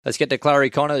Let's get to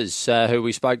Clarry Connors, who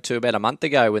we spoke to about a month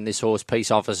ago when this horse Peace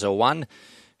Officer won.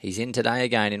 He's in today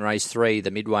again in race 3,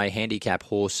 the Midway handicap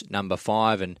horse number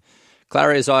 5. And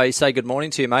Clarry, as I say good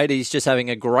morning to you, mate, he's just having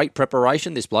a great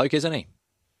preparation, this bloke, isn't he?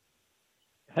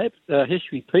 I hope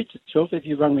history repeats itself. If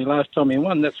you rung me last time he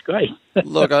won, that's great.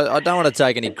 Look, I don't want to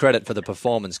take any credit for the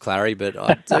performance, Clarry, but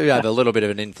I do have a little bit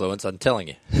of an influence, I'm telling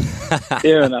you.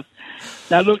 Fair enough.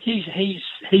 Now, look, he's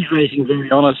racing very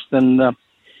honest, and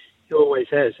he always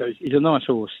has. So he's a nice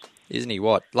horse. Isn't he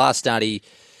what? Last start, he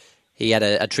had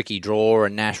a tricky draw,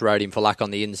 and Nash rode him for luck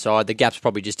on the inside. The gaps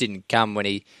probably just didn't come when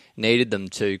he needed them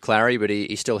to, Clarry, but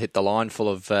he still hit the line full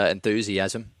of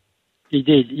enthusiasm. He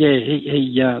did, yeah.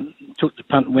 He took the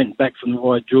punt and went back from the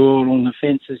wide draw along the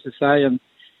fence, as to say, and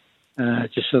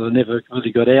just sort of never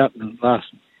really got out. And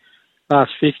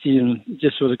last 50, and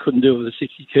just sort of couldn't do it with the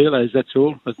 60 kilos, that's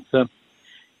all. But,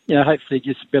 hopefully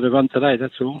he gets a better run today,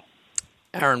 that's all.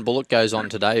 Aaron Bullock goes on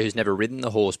today, who's never ridden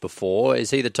the horse before.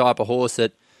 Is he the type of horse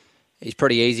that is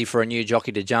pretty easy for a new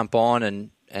jockey to jump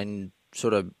on and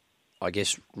sort of, I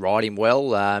guess, ride him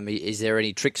well? Is there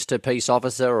any tricks to Peace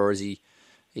Officer, or is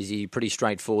he pretty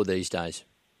straightforward these days?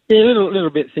 Yeah, a little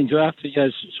bit of things. After he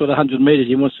goes sort of 100 metres,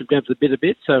 he wants to grab the bit a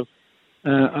bit. So,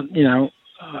 I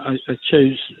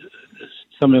choose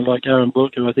somebody like Aaron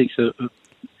Bullock, who I think is a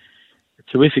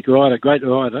terrific rider, great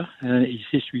rider, and his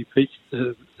history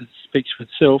speaks for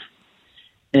itself.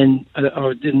 And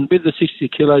I didn't, with the 60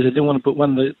 kilos, I didn't want to put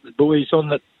one of the boys on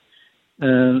that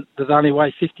only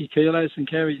weigh 50 kilos and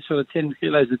carry sort of 10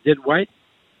 kilos of dead weight.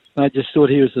 I just thought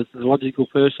he was the logical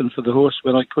person for the horse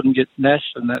when I couldn't get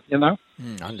Nash and that,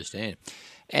 I understand.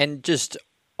 And just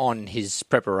on his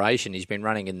preparation, he's been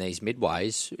running in these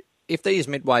midways. If these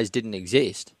midways didn't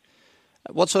exist,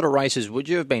 what sort of races would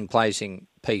you have been placing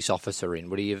Peace Officer in?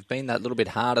 Would he have been that little bit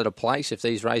harder to place if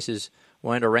these races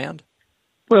weren't around?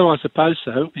 Well, I suppose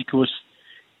so, because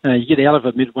you get out of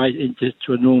a midway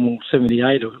into a normal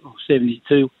 78 or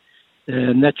 72,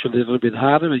 naturally a little bit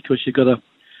harder, because you've got a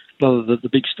lot of the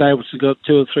big stables have got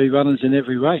 2 or 3 runners in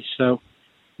every race, so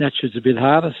naturally it's a bit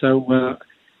harder. So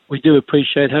we do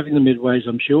appreciate having the midways,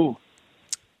 I'm sure.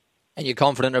 And you're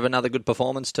confident of another good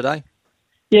performance today?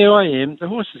 Yeah, I am. The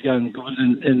horse is going good,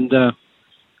 and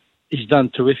he's done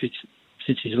terrific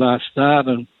since his last start,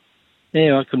 and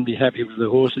yeah, I couldn't be happy with the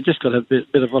horse. I just got a bit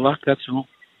of a luck, that's all.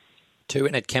 2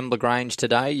 in at Kembla Grange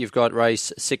today. You've got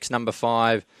race 6, number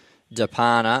 5,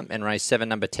 Dapana, and race 7,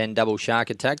 number 10, Double Shark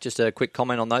Attack. Just a quick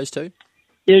comment on those two.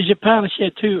 Yeah, Dapana,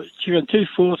 she ran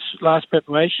 2/4 last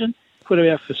preparation. Put her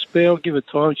out for spell, give her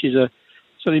time. She's a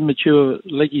sort of immature,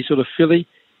 leggy sort of filly.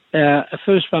 Her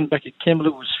first run back at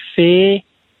Kembla was fair.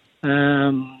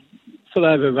 Sort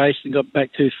of over-raced and got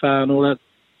back too far and all that.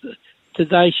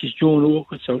 Today she's drawn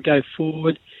awkward, so I'll go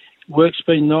forward. Work's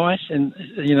been nice, and,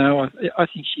 I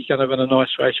think she's going to run a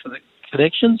nice race for the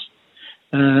connections.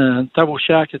 Double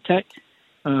Shark Attack.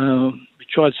 We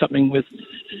tried something with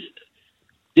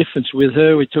difference with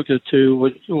her. We took her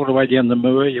all the way down to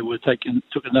Maria. We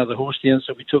took another horse down,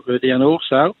 so we took her down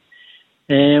also.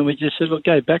 And we just said, look,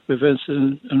 go back with her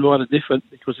and ride her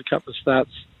different, because a couple of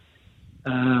starts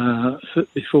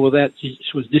before that she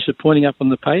was disappointing up on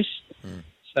the pace.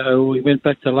 So we went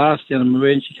back to last down in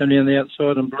Maria, and she came down the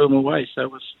outside and blew them away. So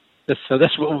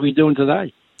that's what we'll be doing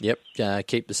today. Yep,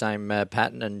 keep the same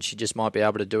pattern, and she just might be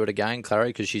able to do it again, Clarry,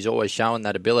 because she's always shown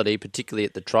that ability, particularly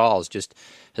at the trials. Just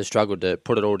has struggled to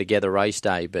put it all together race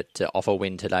day, but off a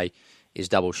win today is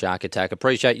Double Shark Attack.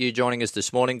 Appreciate you joining us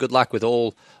this morning. Good luck with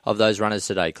all of those runners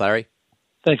today, Clarry.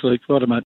 Thanks, Luke. Right, mate.